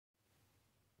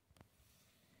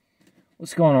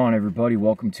What's going on, everybody?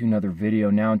 Welcome to another video.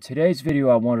 Now, in today's video,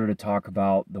 I wanted to talk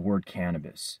about the word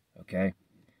cannabis, okay?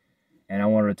 And I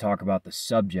wanted to talk about the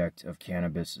subject of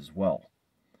cannabis as well.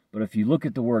 But if you look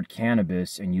at the word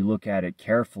cannabis and you look at it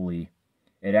carefully,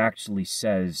 it actually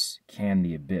says can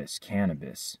the abyss,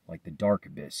 cannabis, like the dark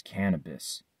abyss,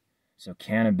 cannabis. So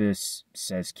cannabis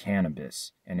says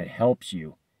cannabis, and it helps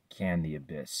you can the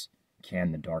abyss,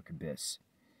 can the dark abyss.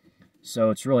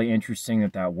 So it's really interesting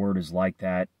that that word is like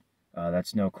that.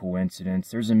 That's no coincidence.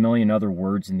 There's a million other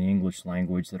words in the English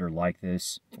language that are like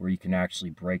this, where you can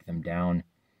actually break them down,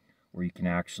 where you can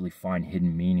actually find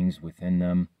hidden meanings within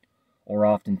them, or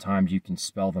oftentimes you can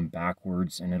spell them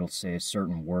backwards and it'll say a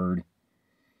certain word.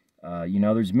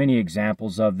 There's many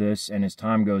examples of this, and as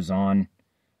time goes on,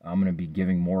 I'm going to be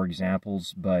giving more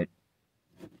examples, but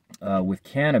with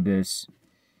cannabis,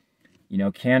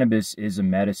 cannabis is a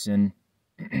medicine.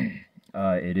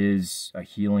 It is a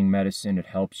healing medicine. It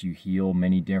helps you heal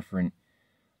many different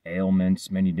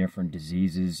ailments, many different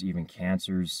diseases, even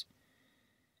cancers.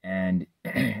 And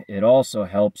it also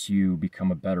helps you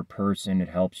become a better person. It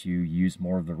helps you use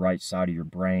more of the right side of your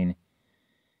brain.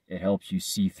 It helps you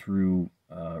see through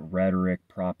rhetoric,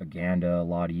 propaganda a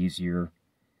lot easier.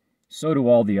 So do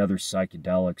all the other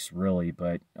psychedelics, really,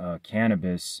 but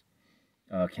cannabis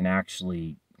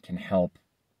can help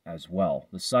as well.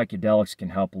 The psychedelics can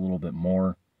help a little bit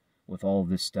more with all of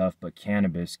this stuff, but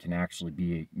cannabis can actually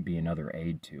be another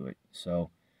aid to it. So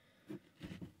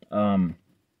the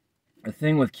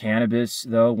thing with cannabis,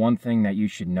 though, one thing that you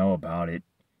should know about it,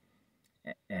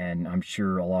 and I'm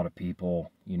sure a lot of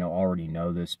people already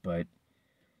know this, but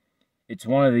it's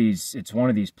one of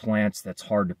these plants that's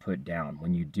hard to put down.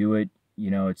 When you do it,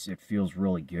 it feels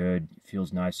really good, it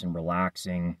feels nice and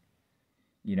relaxing,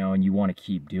 and you want to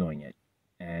keep doing it.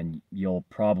 And you'll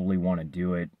probably want to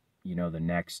do it, the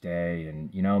next day.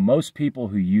 And, most people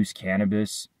who use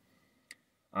cannabis,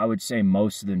 I would say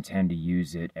most of them tend to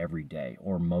use it every day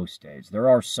or most days. There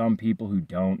are some people who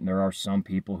don't. And there are some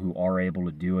people who are able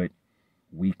to do it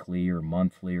weekly or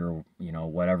monthly or,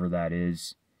 whatever that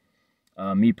is.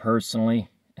 Me personally,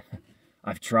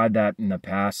 I've tried that in the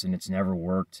past and it's never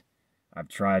worked. I've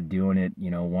tried doing it,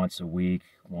 once a week,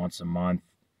 once a month.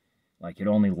 Like, it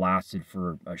only lasted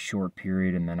for a short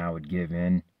period and then I would give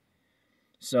in.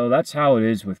 So that's how it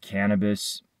is with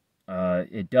cannabis.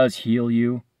 It does heal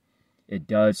you. It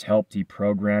does help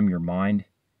deprogram your mind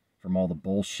from all the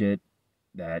bullshit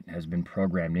that has been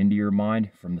programmed into your mind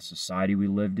from the society we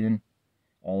lived in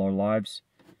all our lives.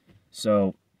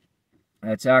 So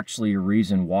that's actually a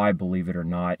reason why, believe it or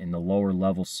not, in the lower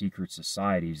level secret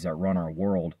societies that run our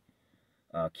world,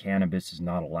 cannabis is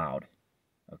not allowed.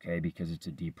 Okay, because it's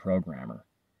a deprogrammer.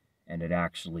 And it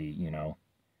actually,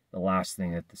 the last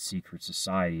thing that the secret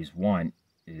societies want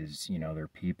is, their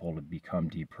people to become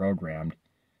deprogrammed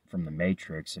from the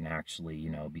matrix and actually,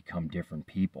 become different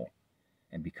people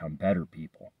and become better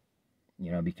people.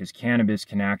 Because cannabis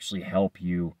can actually help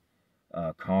you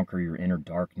conquer your inner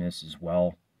darkness as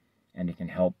well, and it can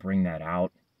help bring that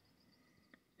out.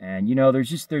 And,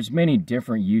 there's many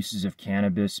different uses of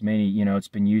cannabis. It's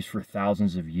been used for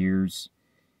thousands of years.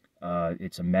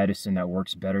 It's a medicine that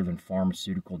works better than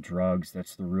pharmaceutical drugs.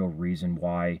 That's the real reason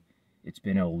why it's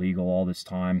been illegal all this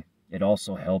time. It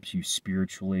also helps you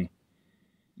spiritually.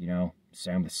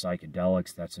 Same with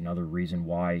psychedelics. That's another reason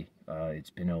why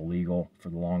it's been illegal for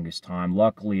the longest time.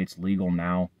 Luckily, it's legal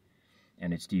now,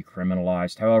 and it's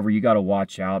decriminalized. However, you got to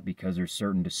watch out because there's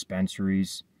certain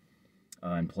dispensaries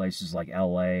in places like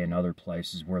LA and other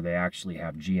places where they actually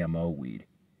have GMO weed.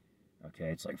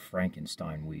 Okay, it's like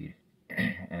Frankenstein weed.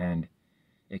 And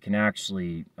it can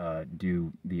actually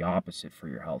do the opposite for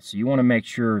your health. So you want to make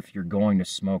sure if you're going to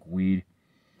smoke weed,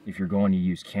 if you're going to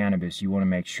use cannabis, you want to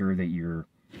make sure that you're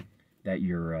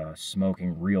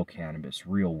smoking real cannabis,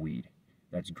 real weed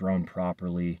that's grown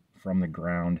properly from the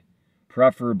ground,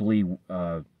 preferably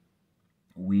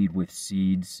weed with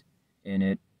seeds in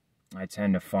it. I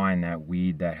tend to find that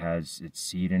weed that has its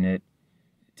seed in it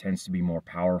tends to be more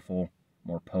powerful,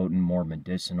 more potent, more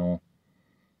medicinal.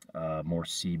 More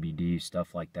CBD,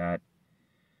 stuff like that.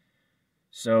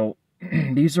 So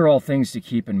these are all things to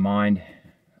keep in mind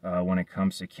when it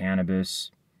comes to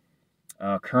cannabis.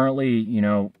 Currently,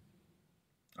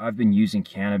 I've been using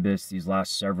cannabis these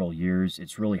last several years.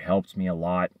 It's really helped me a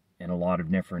lot in a lot of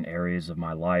different areas of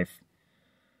my life.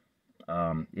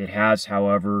 It has,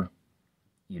 however,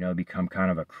 become kind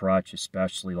of a crutch,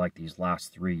 especially like these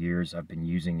last 3 years. I've been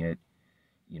using it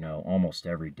almost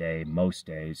every day, most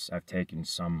days. I've taken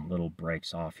some little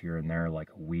breaks off here and there, like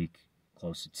a week,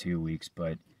 close to 2 weeks,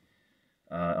 but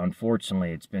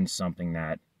unfortunately, it's been something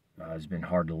that has been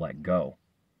hard to let go.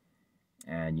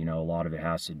 And, you know, a lot of it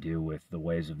has to do with the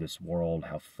ways of this world,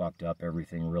 how fucked up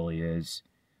everything really is.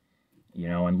 You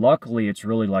know, and luckily it's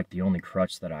really like the only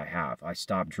crutch that I have. I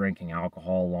stopped drinking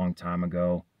alcohol a long time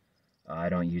ago. I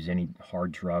don't use any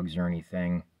hard drugs or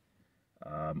anything.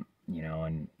 You know,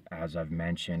 and as I've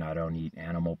mentioned, I don't eat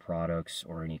animal products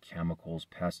or any chemicals,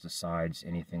 pesticides,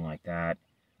 anything like that.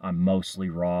 I'm mostly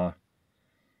raw.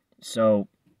 So,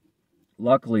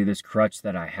 luckily this crutch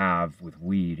that I have with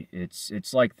weed,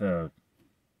 it's like the,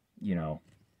 you know,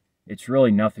 it's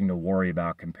really nothing to worry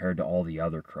about compared to all the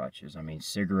other crutches. I mean,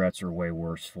 cigarettes are way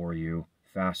worse for you.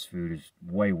 Fast food is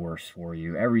way worse for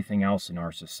you. Everything else in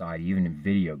our society, even in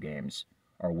video games,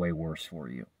 are way worse for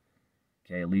you.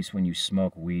 Okay, at least when you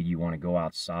smoke weed, you want to go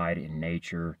outside in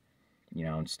nature, you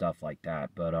know, and stuff like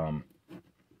that. But,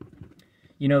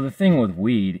 you know, the thing with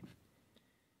weed,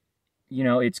 you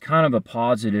know, it's kind of a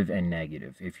positive and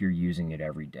negative if you're using it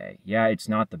every day. Yeah, it's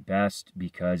not the best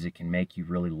because it can make you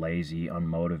really lazy,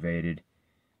 unmotivated.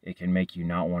 It can make you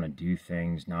not want to do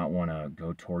things, not want to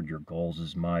go toward your goals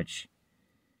as much.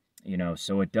 You know,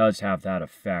 so it does have that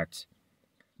effect.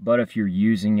 But if you're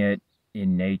using it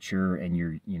in nature and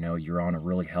you're on a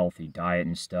really healthy diet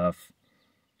and stuff,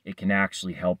 it can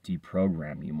actually help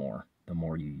deprogram you more the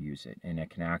more you use it. And it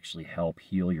can actually help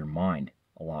heal your mind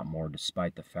a lot more,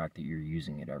 despite the fact that you're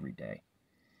using it every day.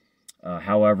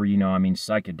 However, you know, I mean,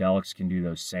 psychedelics can do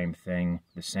the same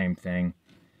thing,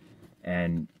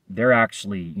 and they're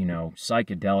actually, you know,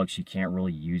 psychedelics you can't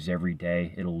really use every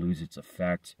day. It'll lose its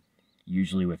effect.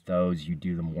 Usually with those, you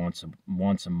do them once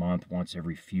a month, once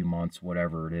every few months,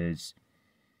 whatever it is,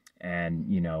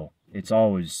 and you know, it's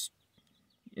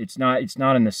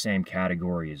not in the same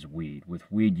category as weed.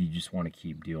 With weed, you just want to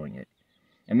keep doing it.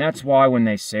 And that's why when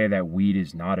they say that weed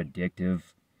is not addictive,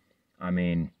 I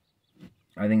mean,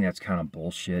 I think that's kind of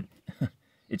bullshit.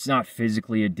 It's not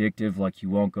physically addictive, like you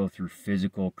won't go through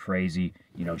physical crazy,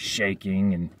 you know,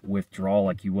 shaking and withdrawal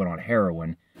like you would on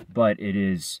heroin, but it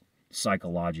is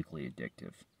psychologically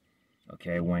addictive.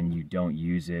 Okay, when you don't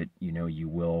use it, you know, you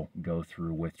will go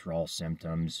through withdrawal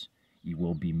symptoms, you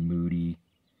will be moody,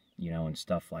 you know, and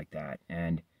stuff like that.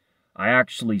 And I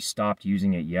actually stopped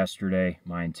using it yesterday.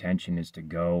 My intention is to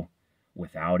go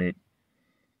without it.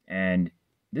 And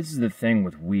this is the thing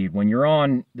with weed. When you're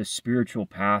on the spiritual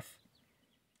path,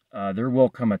 there will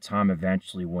come a time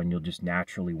eventually when you'll just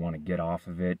naturally want to get off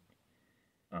of it.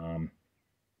 You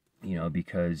know,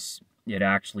 because it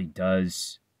actually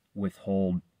does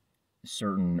withhold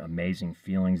certain amazing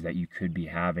feelings that you could be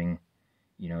having,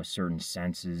 you know, certain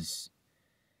senses.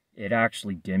 It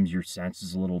actually dims your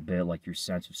senses a little bit, like your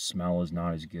sense of smell is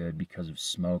not as good because of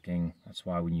smoking. That's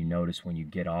why when you notice when you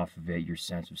get off of it, your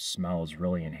sense of smell is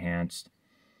really enhanced.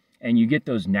 And you get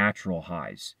those natural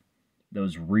highs,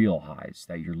 those real highs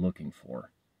that you're looking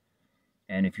for.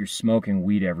 And if you're smoking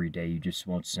weed every day, you just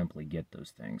won't simply get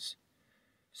those things.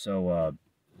 So,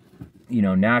 you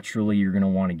know, naturally you're going to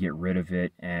want to get rid of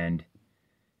it. And,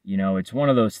 you know, it's one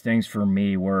of those things for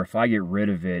me where if I get rid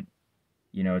of it,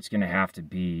 you know, it's going to have to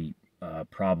be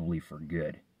probably for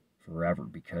good, forever.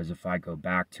 Because if I go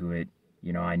back to it,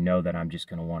 you know, I know that I'm just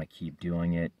going to want to keep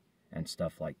doing it and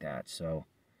stuff like that. So,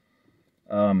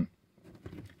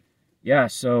 yeah,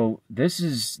 so this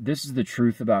is the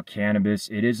truth about cannabis.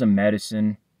 It is a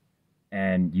medicine,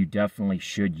 and you definitely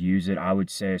should use it. I would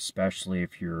say especially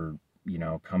if you're, you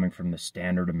know, coming from the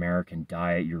standard American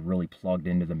diet, you're really plugged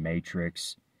into the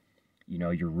matrix, you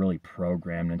know, you're really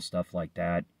programmed and stuff like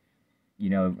that. You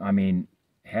know, I mean,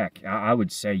 heck, I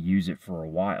would say use it for a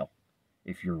while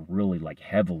if you're really like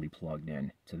heavily plugged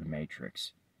in to the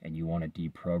matrix and you want to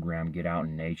deprogram, get out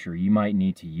in nature. You might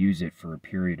need to use it for a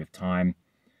period of time.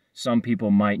 Some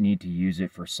people might need to use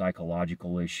it for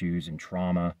psychological issues and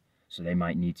trauma, so they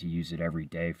might need to use it every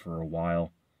day for a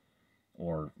while,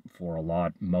 or for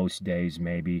most days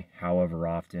maybe, however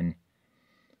often.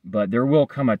 But there will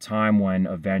come a time when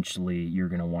eventually you're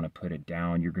going to want to put it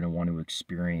down. You're going to want to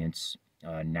experience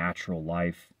natural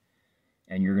life,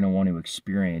 and you're going to want to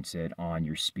experience it on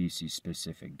your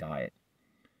species-specific diet.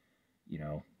 You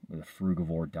know, with a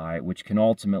frugivore diet, which can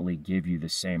ultimately give you the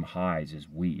same highs as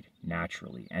weed,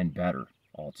 naturally, and better,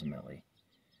 ultimately.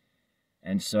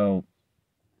 And so,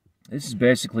 this is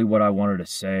basically what I wanted to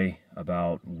say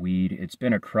about weed. It's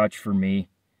been a crutch for me,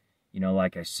 you know,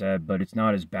 like I said, but it's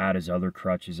not as bad as other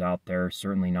crutches out there.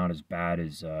 Certainly not as bad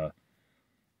as,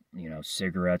 you know,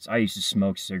 cigarettes. I used to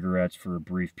smoke cigarettes for a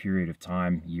brief period of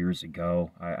time years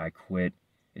ago. I quit.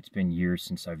 It's been years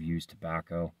since I've used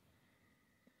tobacco.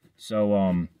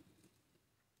 So,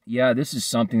 yeah, this is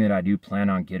something that I do plan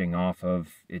on getting off of.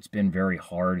 It's been very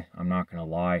hard, I'm not going to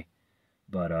lie.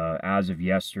 But as of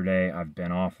yesterday, I've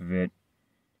been off of it.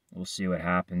 We'll see what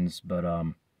happens. But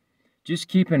just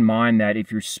keep in mind that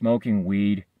if you're smoking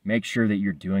weed, make sure that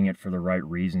you're doing it for the right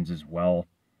reasons as well.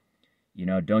 You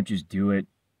know, don't just do it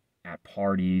at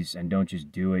parties, and don't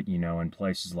just do it, you know, in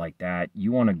places like that.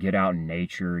 You want to get out in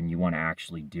nature, and you want to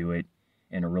actually do it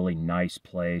in a really nice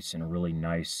place, in a really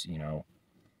nice, you know,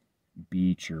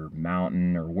 beach or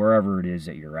mountain or wherever it is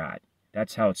that you're at.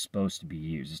 That's how it's supposed to be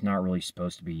used. It's not really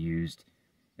supposed to be used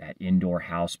at indoor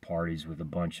house parties with a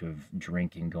bunch of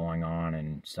drinking going on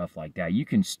and stuff like that. You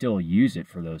can still use it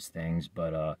for those things,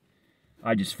 but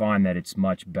I just find that it's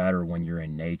much better when you're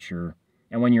in nature.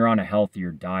 And when you're on a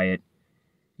healthier diet,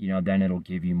 you know, then it'll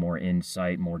give you more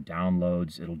insight, more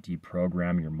downloads. It'll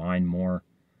deprogram your mind more.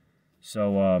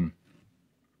 So,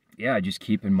 yeah, just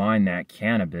keep in mind that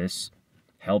cannabis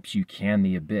helps you can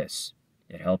the abyss.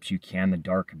 It helps you can the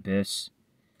dark abyss,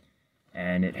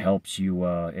 and it helps you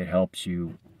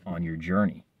on your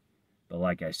journey. But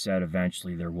like I said,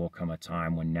 eventually there will come a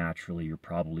time when naturally you're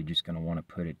probably just going to want to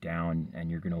put it down, and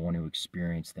you're going to want to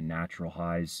experience the natural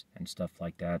highs and stuff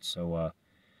like that. So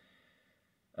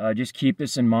just keep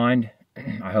this in mind.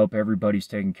 I hope everybody's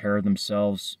taking care of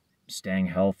themselves, staying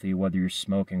healthy, whether you're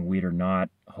smoking weed or not.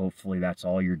 Hopefully that's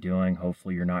all you're doing.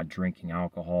 Hopefully you're not drinking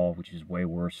alcohol, which is way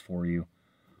worse for you.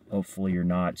 Hopefully you're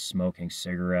not smoking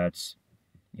cigarettes,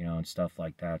 you know, and stuff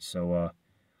like that. So,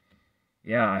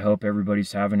 yeah, I hope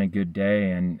everybody's having a good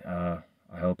day, and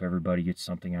I hope everybody gets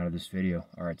something out of this video.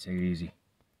 All right, take it easy.